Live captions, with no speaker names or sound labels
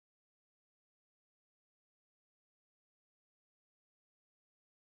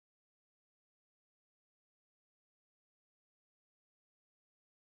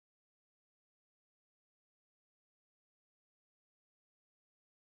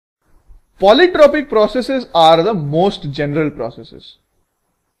Polytropic processes are the most general processes.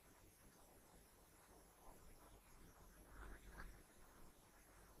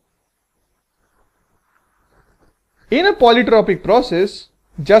 In a polytropic process,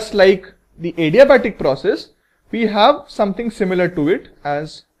 just like the adiabatic process, we have something similar to it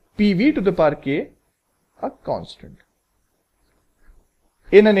as PV to the power K, a constant.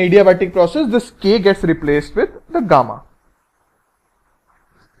 In an adiabatic process, this K gets replaced with the gamma.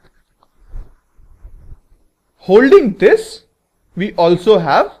 Holding this, we also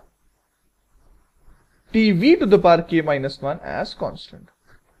have TV to the power K minus 1 as constant.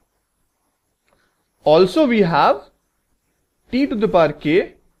 Also, we have T to the power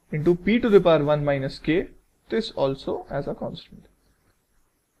K into P to the power 1 minus K, this also as a constant.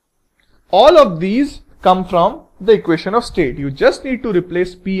 All of these come from the equation of state. You just need to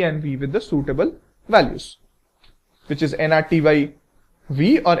replace P and V with the suitable values, which is nRT by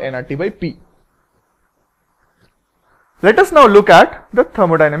V or nRT by P. Let us now look at the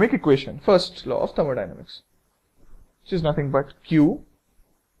thermodynamic equation, first law of thermodynamics, which is nothing but Q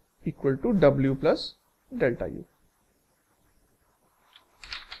equal to W plus delta U.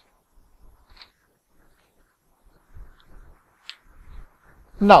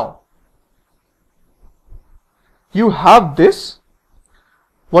 Now, you have this.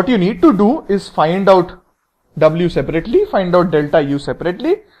 What you need to do is find out W separately, find out delta U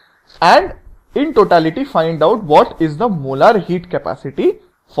separately, and in totality find out what is the molar heat capacity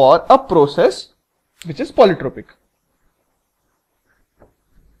for a process which is polytropic.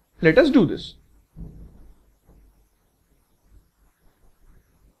 Let us do this.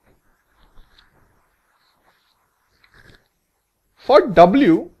 For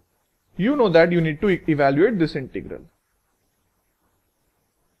W, you know that you need to evaluate this integral.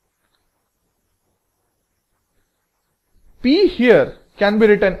 P here can be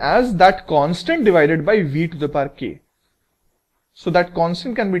written as that constant divided by V to the power K. So that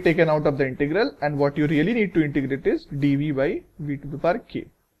constant can be taken out of the integral, and what you really need to integrate is dV by V to the power K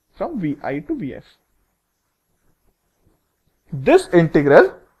from Vi to Vf. This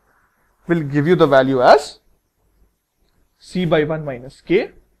integral will give you the value as C by 1 minus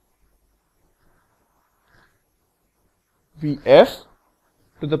K Vf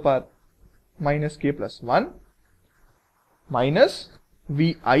to the power minus K plus 1 minus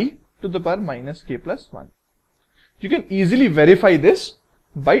Vi to the power minus K plus 1. You can easily verify this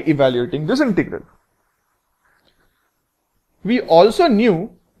by evaluating this integral. We also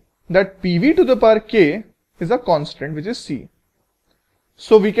knew that Pv to the power K is a constant, which is C.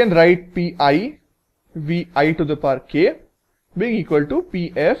 So we can write Pi Vi to the power K being equal to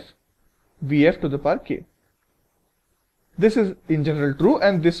Pf Vf to the power K. This is in general true,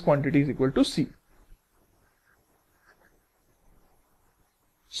 and this quantity is equal to C.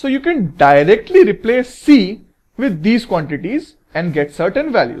 So you can directly replace C with these quantities and get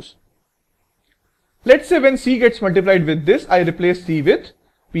certain values. Let's say when C gets multiplied with this, I replace C with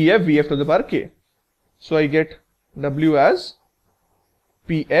Pf Vf to the power K. So I get W as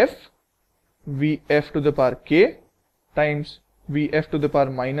Pf Vf to the power K times Vf to the power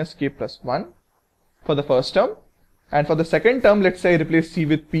minus K plus 1 for the first term. And for the second term, let's say I replace C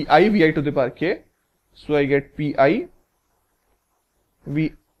with Pi Vi to the power K. So I get Pi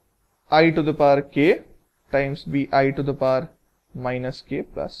Vi to the power K times Vi to the power minus K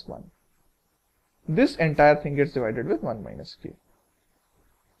plus 1. This entire thing gets divided with 1 minus K.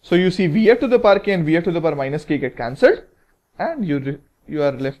 So you see Vf to the power K and Vf to the power minus K get cancelled, and you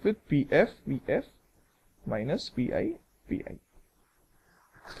are left with Pf Vf minus Pi Pi.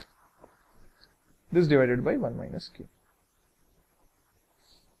 This divided by 1 minus K.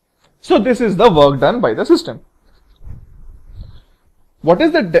 So this is the work done by the system. What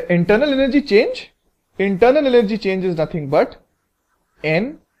is the internal energy change? Internal energy change is nothing but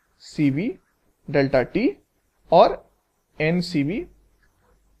N Cv delta T or N Cv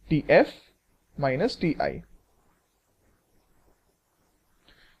Tf minus Ti.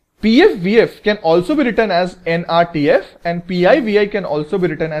 Pf Vf can also be written as nRTF, and Pi Vi can also be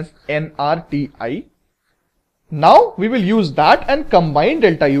written as nRTI. Now we will use that and combine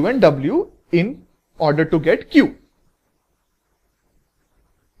delta U and W in order to get Q.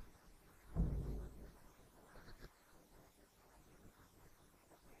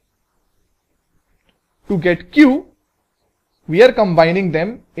 To get Q, we are combining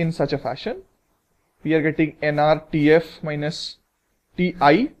them in such a fashion. We are getting nRTF minus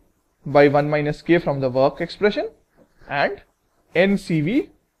Ti by 1 minus K from the work expression, and NCV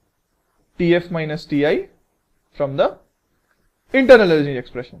Tf minus Ti from the internal energy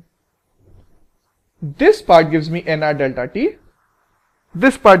expression. This part gives me nR delta T,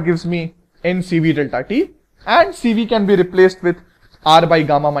 this part gives me NCV delta T, and CV can be replaced with R by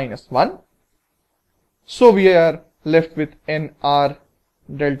gamma minus 1. So we are left with NR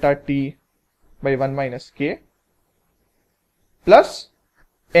delta T by 1 minus K plus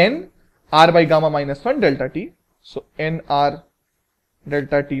N R by gamma minus 1 delta T. So NR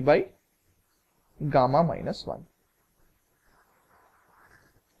delta T by gamma minus 1.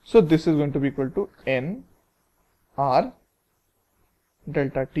 So this is going to be equal to N R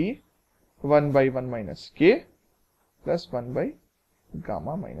delta T 1 by 1 minus K plus 1 by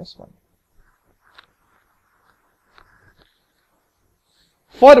gamma minus 1.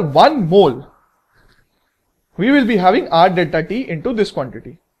 For 1 mole, we will be having R delta T into this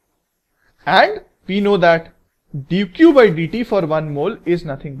quantity. And we know that dq by dt for 1 mole is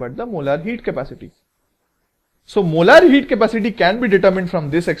nothing but the molar heat capacity. So molar heat capacity can be determined from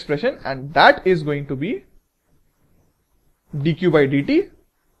this expression, and that is going to be dq by dt.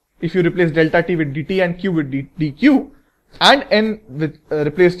 If you replace delta T with dt and q with dq and n with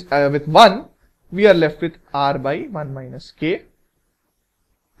replaced with 1, we are left with R by 1 minus K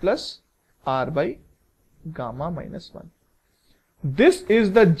plus R by gamma minus 1. This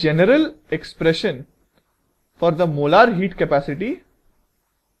is the general expression for the molar heat capacity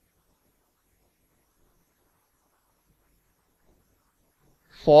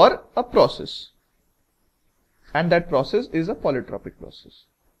for a process, and that process is a polytropic process.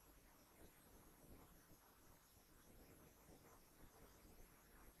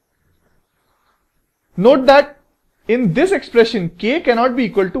 Note that in this expression K cannot be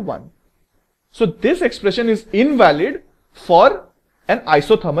equal to 1. So this expression is invalid for an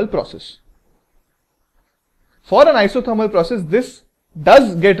isothermal process. For an isothermal process, this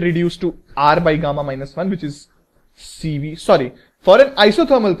does get reduced to R by gamma minus 1, which is CV. Sorry, for an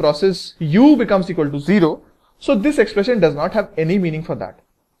isothermal process, U becomes equal to 0. So this expression does not have any meaning for that.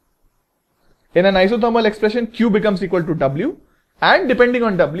 In an isothermal expression, Q becomes equal to W, and depending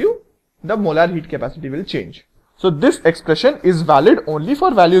on W, the molar heat capacity will change. So this expression is valid only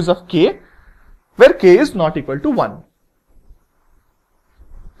for values of K, where K is not equal to 1.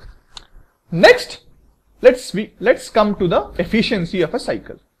 Next, let's come to the efficiency of a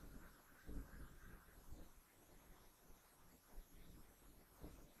cycle.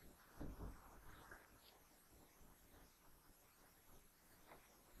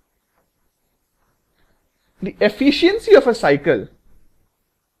 The efficiency of a cycle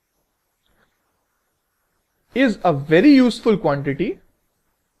is a very useful quantity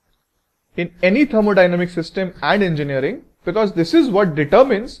in any thermodynamic system and engineering, because this is what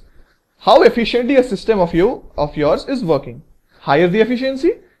determines how efficiently a system of yours is working. Higher the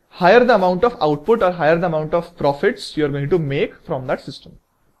efficiency, higher the amount of output or higher the amount of profits you are going to make from that system.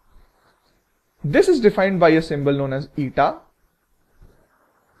 This is defined by a symbol known as eta.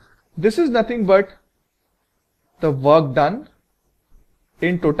 This is nothing but the work done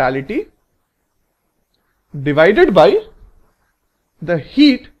in totality divided by the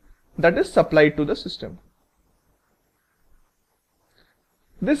heat that is supplied to the system.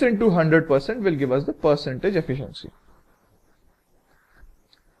 This into 100% will give us the percentage efficiency.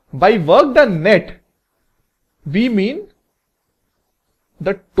 By work done net, we mean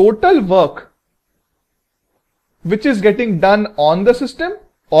the total work which is getting done on the system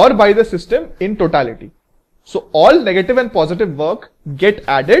or by the system in totality. So all negative and positive work get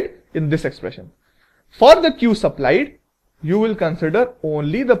added in this expression. For the Q supplied, you will consider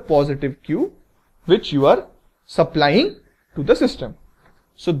only the positive Q which you are supplying to the system.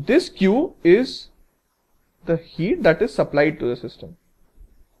 So this Q is the heat that is supplied to the system.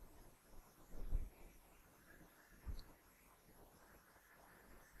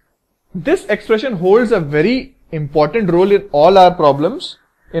 This expression holds a very important role in all our problems,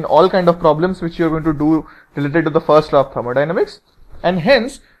 in all kind of problems which you are going to do related to the first law of thermodynamics, and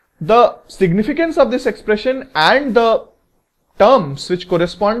hence the significance of this expression and the terms which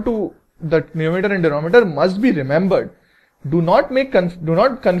correspond to the numerator and denominator must be remembered. Do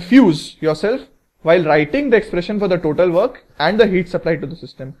not confuse yourself while writing the expression for the total work and the heat supplied to the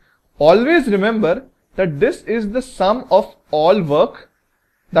system. Always remember that this is the sum of all work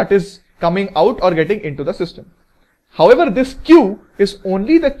that is coming out or getting into the system. However, this Q is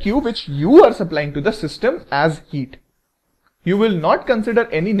only the Q which you are supplying to the system as heat. You will not consider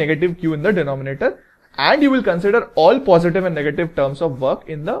any negative Q in the denominator, and you will consider all positive and negative terms of work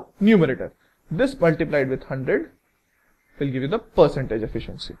in the numerator. This multiplied with 100 will give you the percentage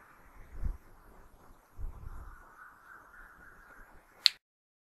efficiency.